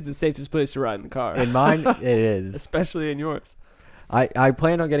seat is the safest place to ride in the car, In mine, it is. especially in yours. I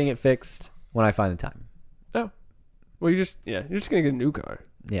plan on getting it fixed when I find the time. Oh, well, you're just gonna get a new car.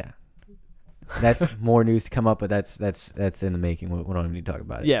 Yeah, that's more news to come up, but that's in the making. We don't need to talk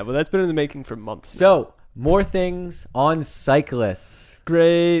about it. Yeah, well, that's been in the making for months. now. So more things on cyclists.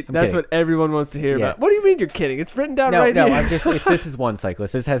 Great. I'm That's kidding. what everyone wants to hear Yeah. about. What do you mean you're kidding? It's written down right No, here. I'm just. This is one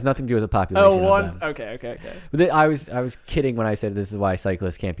cyclist. This has nothing to do with the population. Oh, of one. them. Okay. But I was kidding when I said this is why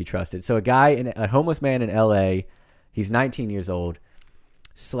cyclists can't be trusted. So a homeless man in L.A., he's 19 years old,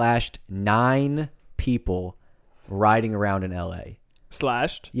 slashed 9 people riding around in L.A.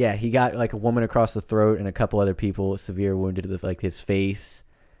 Slashed. Yeah, he got like a woman across the throat and a couple other people severe wounded to like his face.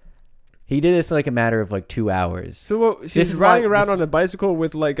 He did this in like a matter of like 2 hours So what, This he's is riding why- around this- on a bicycle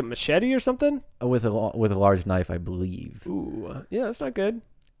with like a machete or something? with a large knife, I believe. Ooh, yeah, that's not good.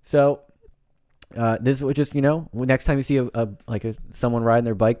 So this is just next time you see someone riding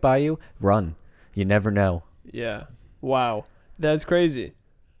their bike by you, run. You never know. Yeah. Wow. That's crazy.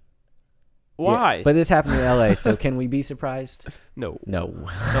 Yeah, Why? but this happened in LA, so can we be surprised? no. No.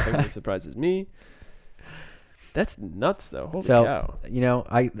 Nothing really surprises me. That's nuts, though. Holy So cow.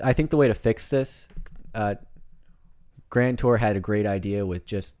 I think the way to fix this, Grand Tour had a great idea with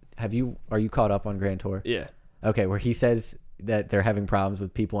just are you caught up on Grand Tour? Yeah. Okay, where he says that they're having problems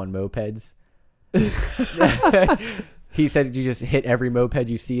with people on mopeds. He said you just hit every moped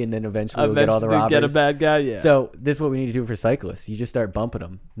you see, and then eventually you'll get all the robbers. Get a bad guy, yeah. So this is what we need to do for cyclists. You just start bumping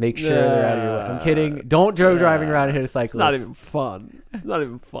them. Make sure they're out of your way. I'm kidding. Don't go driving around and hit a cyclist. It's not even fun. It's not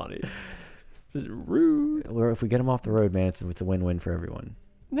even funny. It's just rude. Or if we get them off the road, man, it's a win-win for everyone.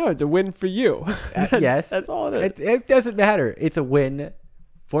 No, it's a win for you. Yes. That's all it is. It doesn't matter. It's a win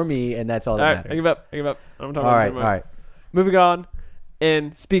for me, and that's all that All right, matters. I give up. I'm talking All about right, something. all right. Moving on.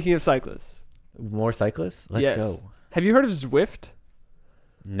 And speaking of cyclists. More cyclists? Let's Yes. go. Have you heard of Zwift?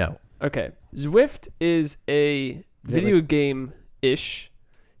 No. Okay. Zwift is a video game-ish.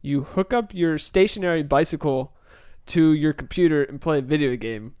 You hook up your stationary bicycle to your computer and play a video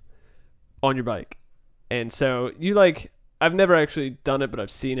game on your bike. And so I've never actually done it, but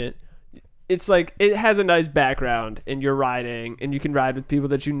I've seen it. It's like it has a nice background and you're riding and you can ride with people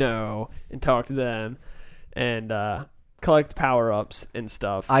that you know and talk to them and collect power-ups and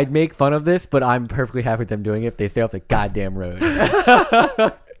stuff. I'd make fun of this, but I'm perfectly happy with them doing it if they stay off the goddamn road.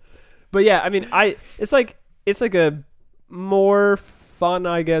 But yeah, I mean, it's like a more fun,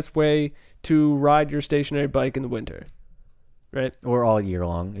 I guess, way to ride your stationary bike in the winter, right? Or all year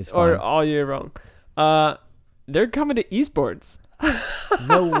long. It's fine. Or all year long. They're coming to esports.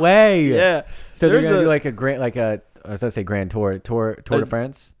 No way. Yeah. So they're There's gonna a- do like a grant, like a I was gonna say Grand Tour de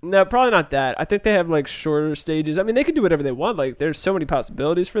France. No, probably not that. I think they have like shorter stages. I mean, they can do whatever they want. Like, there's so many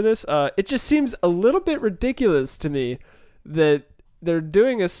possibilities for this. It just seems a little bit ridiculous to me that they're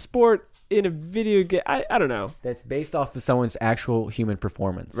doing a sport in a video game. I don't know. That's based off of someone's actual human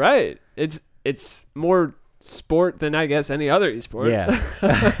performance. Right. It's more sport than I guess any other esport.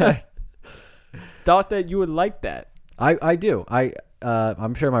 Yeah. Thought that you would like that. I do.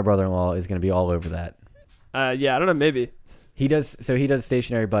 I'm sure my brother-in-law is going to be all over that. Yeah, I don't know, maybe. He does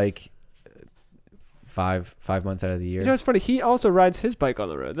stationary bike 5 months out of the year. You know, it's funny. He also rides his bike on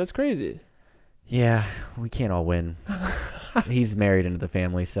the road. That's crazy. Yeah, we can't all win. He's married into the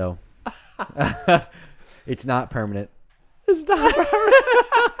family, so it's not permanent. It's not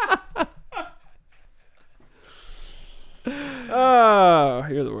Oh,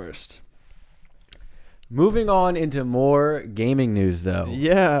 you're the worst. Moving on into more gaming news, though.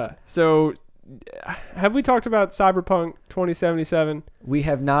 Yeah. So, have we talked about Cyberpunk 2077? We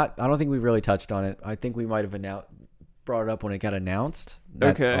have not. I don't think we really touched on it. I think we might have brought it up when it got announced.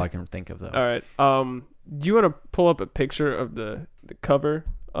 That's Okay. all I can think of, though. All right. Do you want to pull up a picture of the cover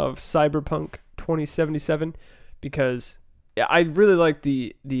of Cyberpunk 2077? Because I really like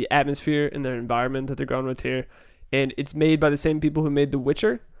the atmosphere and the environment that they're going with here. And it's made by the same people who made The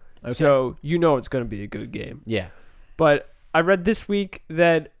Witcher. Okay. So you know it's going to be a good game. Yeah. But I read this week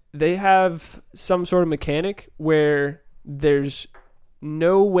that they have some sort of mechanic where there's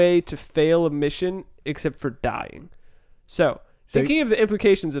no way to fail a mission except for dying. So thinking of the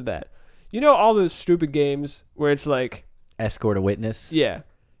implications of that, you know all those stupid games where it's like... Escort a witness. Yeah.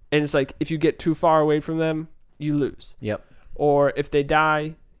 And it's like if you get too far away from them, you lose. Yep. Or if they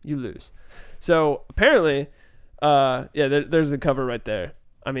die, you lose. So apparently, there's the cover right there.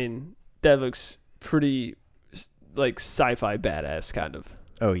 I mean, that looks pretty like sci-fi badass kind of.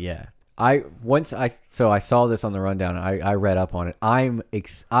 Oh yeah. I saw this on the rundown. I read up on it.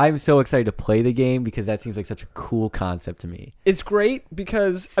 I'm so excited to play the game because that seems like such a cool concept to me. It's great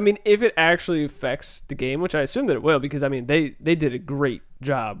because I mean, if it actually affects the game, which I assume that it will, because I mean they did a great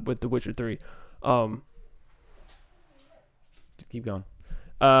job with The Witcher 3. Just keep going.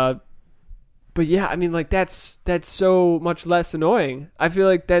 But yeah, I mean, like that's so much less annoying. I feel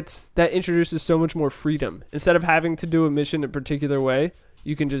like that introduces so much more freedom. Instead of having to do a mission a particular way,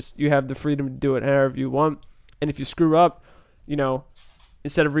 you have the freedom to do it however you want. And if you screw up, you know,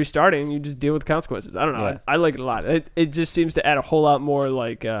 instead of restarting, you just deal with the consequences. I don't know. Yeah. I like it a lot. It just seems to add a whole lot more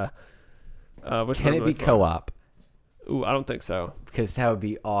like. Can it be co-op? Ooh, I don't think so. Because that would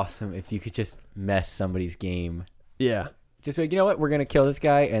be awesome if you could just mess somebody's game. Yeah. Just like, you know what, we're going to kill this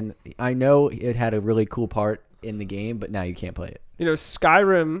guy, and I know it had a really cool part in the game, but now you can't play it. You know,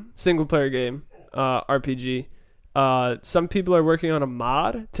 Skyrim, single-player game, RPG, some people are working on a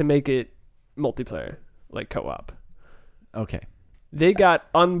mod to make it multiplayer, like co-op. Okay. They got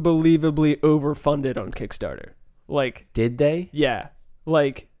unbelievably overfunded on Kickstarter. Like, did they? yeah.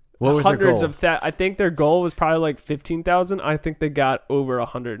 Like, what was hundreds their goal? of that. I think their goal was probably like 15,000. I think they got over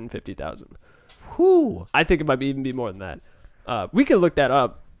 150,000. Whew. I think it might even be more than that. We can look that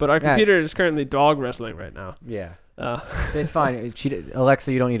up, but our computer is currently dog wrestling right now. Yeah. It's fine.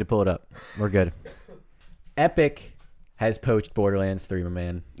 Alexa, you don't need to pull it up. We're good. Epic has poached Borderlands 3, my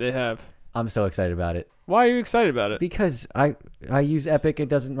man. They have. I'm so excited about it. Why are you excited about it? Because I use Epic.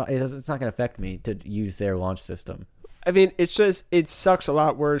 It's not going to affect me to use their launch system. I mean, it sucks a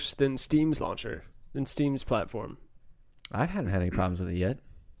lot worse than Steam's launcher, than Steam's platform. I haven't had any problems with it yet.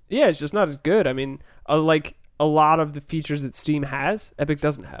 Yeah, it's just not as good. I mean, like a lot of the features that Steam has, Epic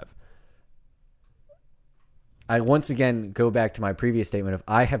doesn't have. I once again go back to my previous statement of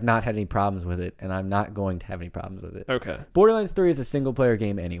I have not had any problems with it, and I'm not going to have any problems with it. Okay. Borderlands 3 is a single-player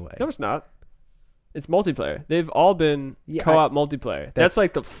game anyway. No, it's not. It's multiplayer. They've all been co-op multiplayer. That's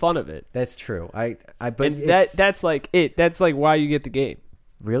like the fun of it. That's true. That's like it. That's like why you get the game.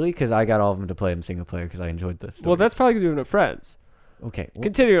 Really? Because I got all of them to play them single-player because I enjoyed this. Well, that's probably because you have no friends. Okay. Well,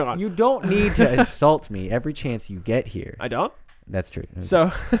 Continuing on. You don't need to insult me every chance you get here. I don't? That's true.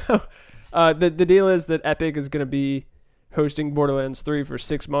 So, the deal is that Epic is going to be hosting Borderlands 3 for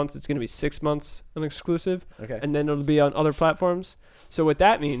 6 months. It's going to be 6 months an exclusive. Okay. And then it'll be on other platforms. So what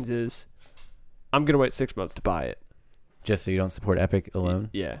that means is I'm going to wait 6 months to buy it. Just so you don't support Epic alone?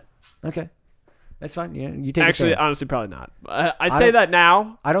 Yeah. Okay. That's fine. Yeah, you take Actually, a stand. honestly, probably not. I say that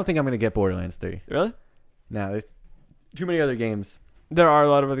now. I don't think I'm going to get Borderlands 3. Really? No, there's too many other games. There are a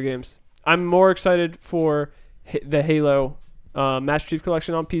lot of other games. I'm more excited for the Halo Master Chief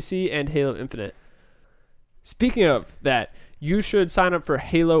Collection on PC and Halo Infinite. Speaking of that, you should sign up for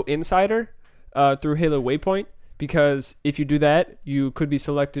Halo Insider through Halo Waypoint, because if you do that, you could be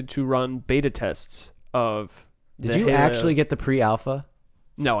selected to run beta tests of Did you actually get the pre-alpha?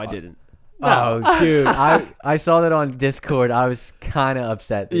 No, I didn't. Oh, dude, I saw that on Discord. I was kind of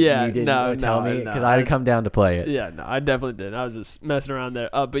upset that you didn't tell me because I'd come down to play it. Yeah, no, I definitely didn't. I was just messing around there.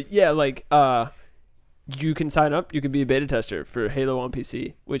 But yeah, like you can sign up. You can be a beta tester for Halo on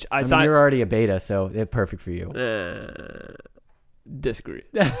PC, which I signed. You're already a beta, so it's perfect for you. Disagree.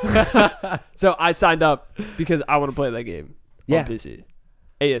 So I signed up because I want to play that game on PC.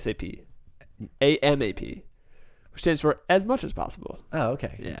 ASAP. AMAP. Which stands for as much as possible. Oh,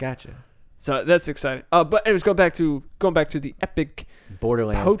 okay. Yeah. Gotcha. So that's exciting. But anyways, going back to the epic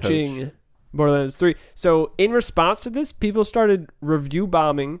Borderlands poaching Borderlands 3. So in response to this, people started review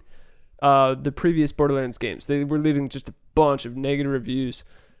bombing the previous Borderlands games. They were leaving just a bunch of negative reviews.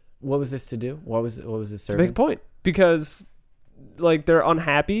 What was this to do? What was this serving? To make a point. Because like they're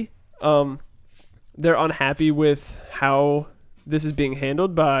unhappy. They're unhappy with how this is being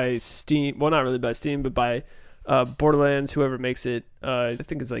handled by Steam. Well, not really by Steam, but by Borderlands, whoever makes it. I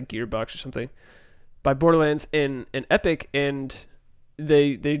think it's like Gearbox or something. By Borderlands and Epic, and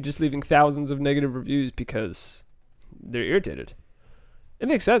they just leaving thousands of negative reviews because they're irritated. It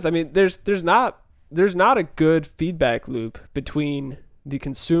makes sense. I mean, there's not a good feedback loop between the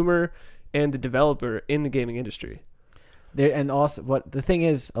consumer and the developer in the gaming industry. And also, what the thing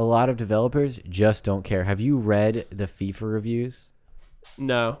is, a lot of developers just don't care. Have you read the FIFA reviews?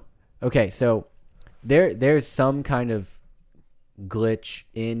 No. Okay, so there's some kind of glitch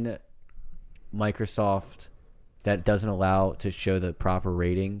in Microsoft that doesn't allow to show the proper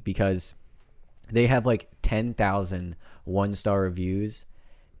rating because they have like 10,000 one-star reviews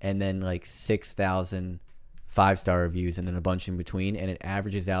and then like 6,000 5-star reviews and then a bunch in between, and it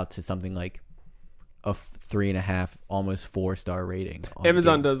averages out to something like a 3.5, almost 4-star rating.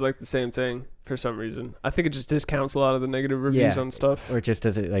 Amazon does like the same thing for some reason. I think it just discounts a lot of the negative reviews on stuff. Or it just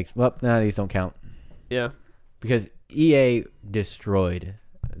does it like, well, no, these don't count. Yeah. Because EA destroyed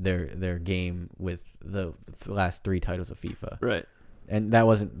their game with the last 3 titles of FIFA. Right. And that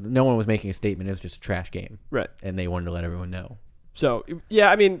no one was making a statement. It was just a trash game. Right. And they wanted to let everyone know. So,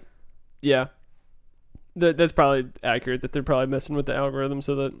 yeah, I mean, yeah. That's probably accurate that they're probably messing with the algorithm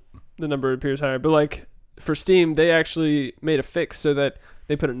so that the number appears higher. But like for Steam, they actually made a fix so that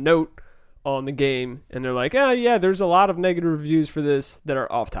they put a note on the game and they're like, yeah, there's a lot of negative reviews for this that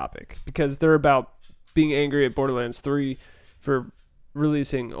are off topic because they're about being angry at Borderlands 3 for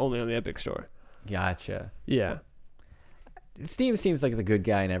releasing only on the Epic Store. Gotcha. Yeah. Steam seems like the good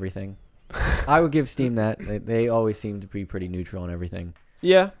guy in everything. I would give Steam that. They always seem to be pretty neutral in everything.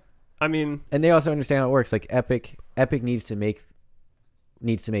 Yeah. I mean, and they also understand how it works. Like Epic needs to make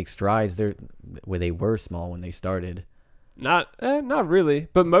strides there where they were small when they started. Not really,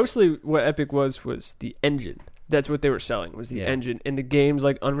 but mostly what Epic was the engine. That's what they were selling was the engine, and the games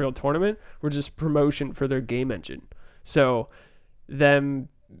like Unreal Tournament were just promotion for their game engine. So them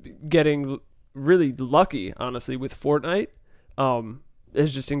getting really lucky, honestly, with Fortnite,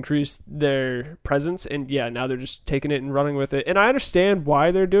 has just increased their presence, and now they're just taking it and running with it. And I understand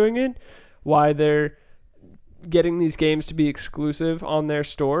why they're doing it, why they're getting these games to be exclusive on their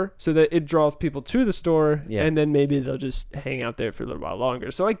store so that it draws people to the store, and then maybe they'll just hang out there for a little while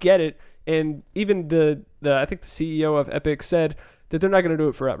longer. So I get it, and even the I think the CEO of Epic said that they're not going to do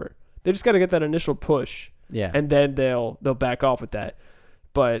it forever. They just got to get that initial push, and then they'll back off with that.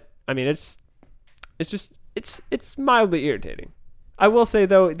 But I mean, it's mildly irritating. I will say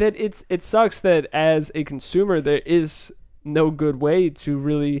though that it sucks that as a consumer there is no good way to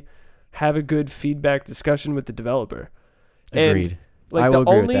really have a good feedback discussion with the developer. Agreed. And, like, I will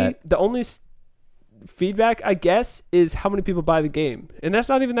agree with that. The only feedback I guess is how many people buy the game, and that's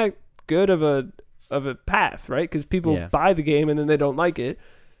not even that good of a path, right? Because people buy the game and then they don't like it.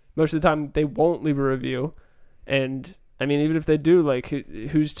 Most of the time they won't leave a review, and I mean even if they do, like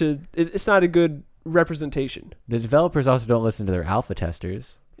who's to? It's not a good representation. The developers also don't listen to their alpha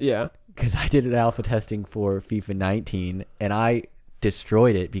testers. Yeah. Because I did an alpha testing for FIFA 19 and I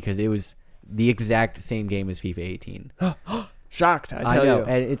destroyed it because it was the exact same game as FIFA 18. Shocked, I tell know. you.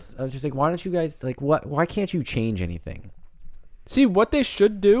 And I was just like, why don't you guys why can't you change anything? See, what they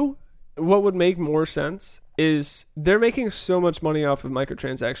should do, what would make more sense is they're making so much money off of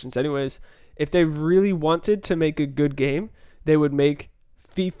microtransactions anyways. If they really wanted to make a good game, they would make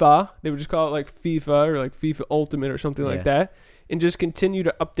FIFA, they would just call it like FIFA or like FIFA Ultimate or something like that, and just continue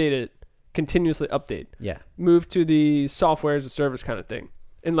to update it, continuously update. Yeah. Move to the software as a service kind of thing.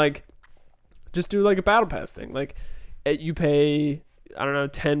 And like, just do like a battle pass thing. Like, you pay, I don't know,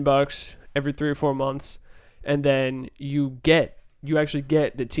 $10 every 3 or 4 months, and then you actually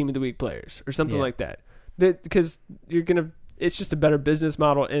get the Team of the Week players or something like that. Because it's just a better business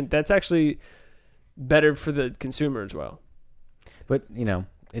model, and that's actually better for the consumer as well. But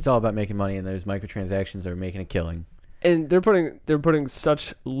it's all about making money, and those microtransactions are making a killing. And they're putting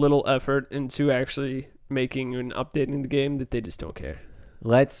such little effort into actually making and updating the game that they just don't care.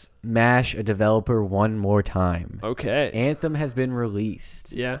 Let's mash a developer one more time. Okay. Anthem has been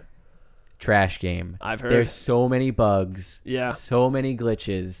released. Yeah. Trash game. I've heard. There's so many bugs. Yeah. So many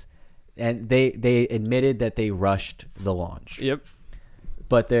glitches. And they admitted that they rushed the launch. Yep.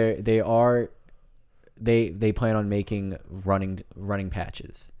 But they plan on making running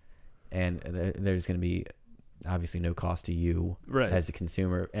patches. And there's going to be obviously no cost to you as a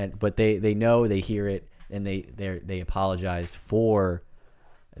consumer. But they know, they hear it, and they apologized for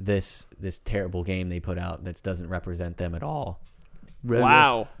this terrible game they put out that doesn't represent them at all.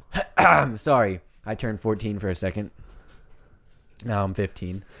 Wow. Sorry, I turned 14 for a second. Now I'm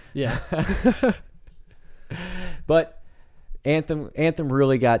 15. Yeah. But Anthem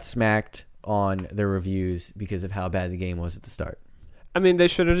really got smacked on their reviews because of how bad the game was at the start. I mean, they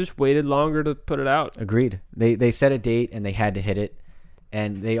should have just waited longer to put it out. Agreed. They set a date and they had to hit it.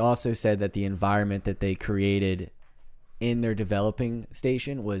 And they also said that the environment that they created in their developing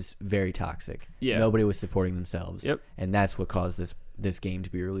station was very toxic. Yeah. Nobody was supporting themselves. Yep. And that's what caused this game to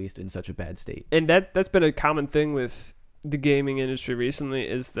be released in such a bad state. And that's been a common thing with the gaming industry recently,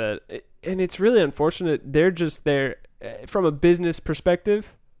 is that, and it's really unfortunate, they're just there from a business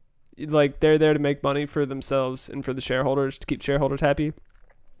perspective. Like, they're there to make money for themselves and for the shareholders, to keep shareholders happy.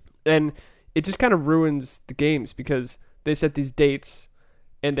 And it just kind of ruins the games because they set these dates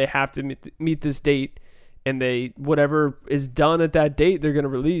and they have to meet this date, and they, whatever is done at that date, they're going to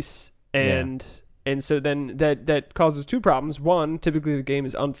release. And so then that causes two problems. One, typically the game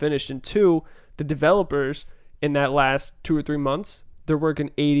is unfinished. And two, the developers in that last 2 or 3 months, they're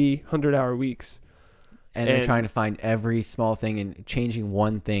working 80, 100-hour weeks. And they're trying to find every small thing, and changing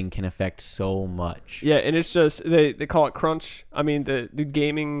one thing can affect so much. Yeah, and it's just, they call it crunch. I mean, the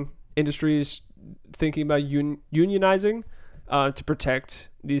gaming industry is thinking about unionizing to protect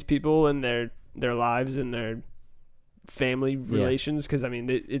these people and their lives and their family relations, because I mean,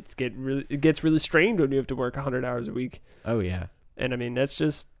 it gets really strained when you have to work 100 hours a week. Oh yeah. And I mean, that's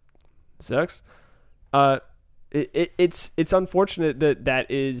just sucks. It's unfortunate that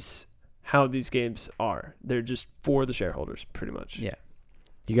is how these games are. They're just for the shareholders, pretty much. Yeah.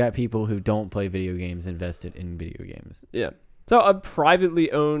 You got people who don't play video games invested in video games. Yeah. So a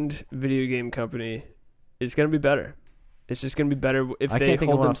privately owned video game company is going to be better. It's just going to be better if they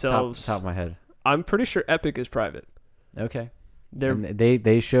hold themselves. Off the top of my head. I'm pretty sure Epic is private. Okay. And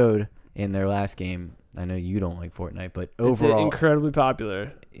they showed in their last game. I know you don't like Fortnite, but overall, it's incredibly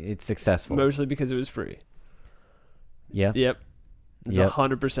popular. It's successful, mostly because it was free. Yeah. Yep. It's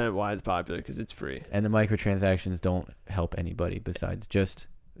 100% why it's popular, because it's free. And the microtransactions don't help anybody besides just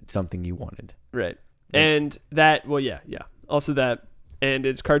something you wanted. Right. And that, well, yeah. Also that, and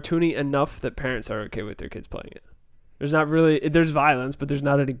it's cartoony enough that parents are okay with their kids playing it. There's violence, but there's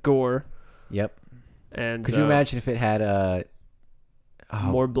not any gore. Yep. And could you imagine if it had a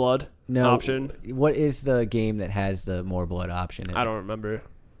more blood option? What is the game that has the more blood option? I don't remember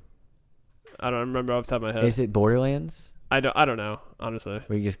off the top of my head. Is it Borderlands? I don't know, honestly.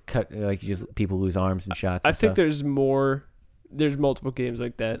 Where you just cut, people lose arms and shots. I think there's multiple games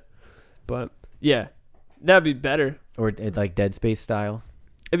like that, but yeah, that'd be better. Or it's like Dead Space style.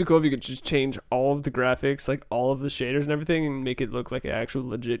 It'd be cool if you could just change all of the graphics, like all of the shaders and everything, and make it look like an actual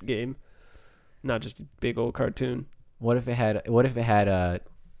legit game, not just a big old cartoon. What if it had what is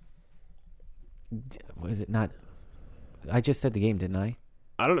it not? I just said the game, didn't I?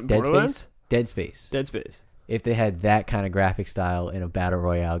 I don't know. Dead Borderlands? Space? Dead Space. Dead Space. If they had that kind of graphic style in a battle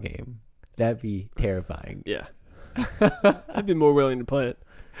royale game, that'd be terrifying. Yeah. I'd be more willing to play it.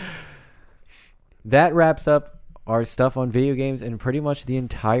 That wraps up our stuff on video games and pretty much the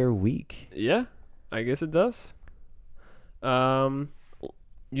entire week. Yeah, I guess it does.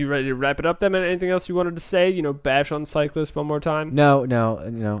 You ready to wrap it up then? Anything else you wanted to say? Bash on Cyclist one more time? No,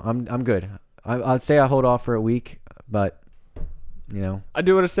 I'm good. I'd say I hold off for a week, but I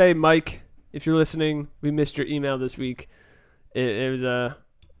do want to say, Mike, if you're listening, we missed your email this week. It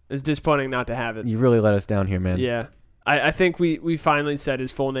was disappointing not to have it. You really let us down here, man. Yeah, I think we finally said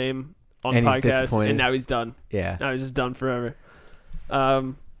his full name on the podcast, and now he's done. Yeah, now he's just done forever.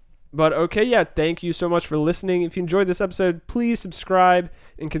 But okay, yeah, thank you so much for listening. If you enjoyed this episode, please subscribe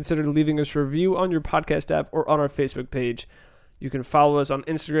and consider leaving us a review on your podcast app or on our Facebook page. You can follow us on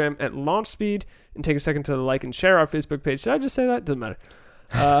Instagram at LaunchSpeed and take a second to like and share our Facebook page. Did I just say that? Doesn't matter.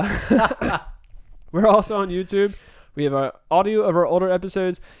 We're also on YouTube. We have our audio of our older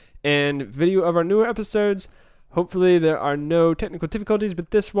episodes and video of our newer episodes. Hopefully there are no technical difficulties with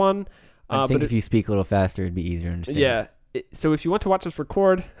this one. I think if you speak a little faster, it'd be easier to understand. Yeah. So if you want to watch us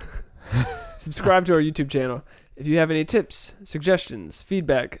record, subscribe to our YouTube channel. If you have any tips, suggestions,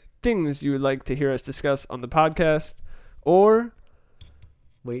 feedback, things you would like to hear us discuss on the podcast, or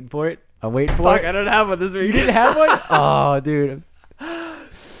Waiting for it. I'm waiting for fuck, it. I don't have one this week. You didn't have one? Oh, dude.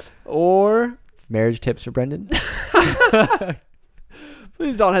 Or Marriage tips for Brendan?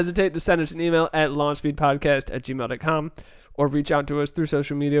 please don't hesitate to send us an email at launchspeedpodcast@gmail.com or reach out to us through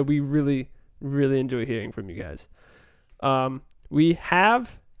social media. We really, really enjoy hearing from you guys. We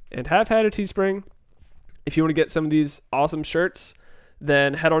have had a Teespring. If you want to get some of these awesome shirts,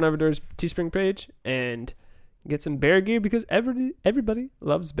 then head on over to our Teespring page and get some bear gear because everybody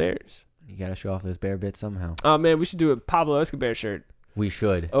loves bears. You got to show off those bear bits somehow. Oh, man, we should do a Pablo Escobar shirt. We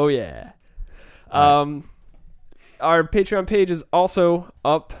should. Oh, yeah. Right. Our Patreon page is also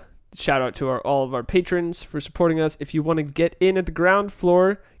up. Shout out to all of our patrons for supporting us. If you want to get in at the ground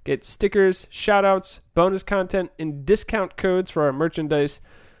floor, get stickers, shout outs, bonus content, and discount codes for our merchandise,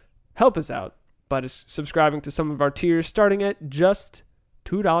 help us out by just subscribing to some of our tiers starting at just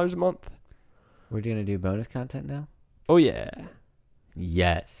 $2 a month. We're going to do bonus content now? Oh, yeah.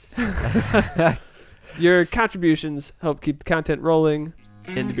 Yes. Your contributions help keep the content rolling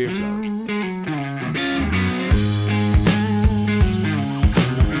and the beer flowing.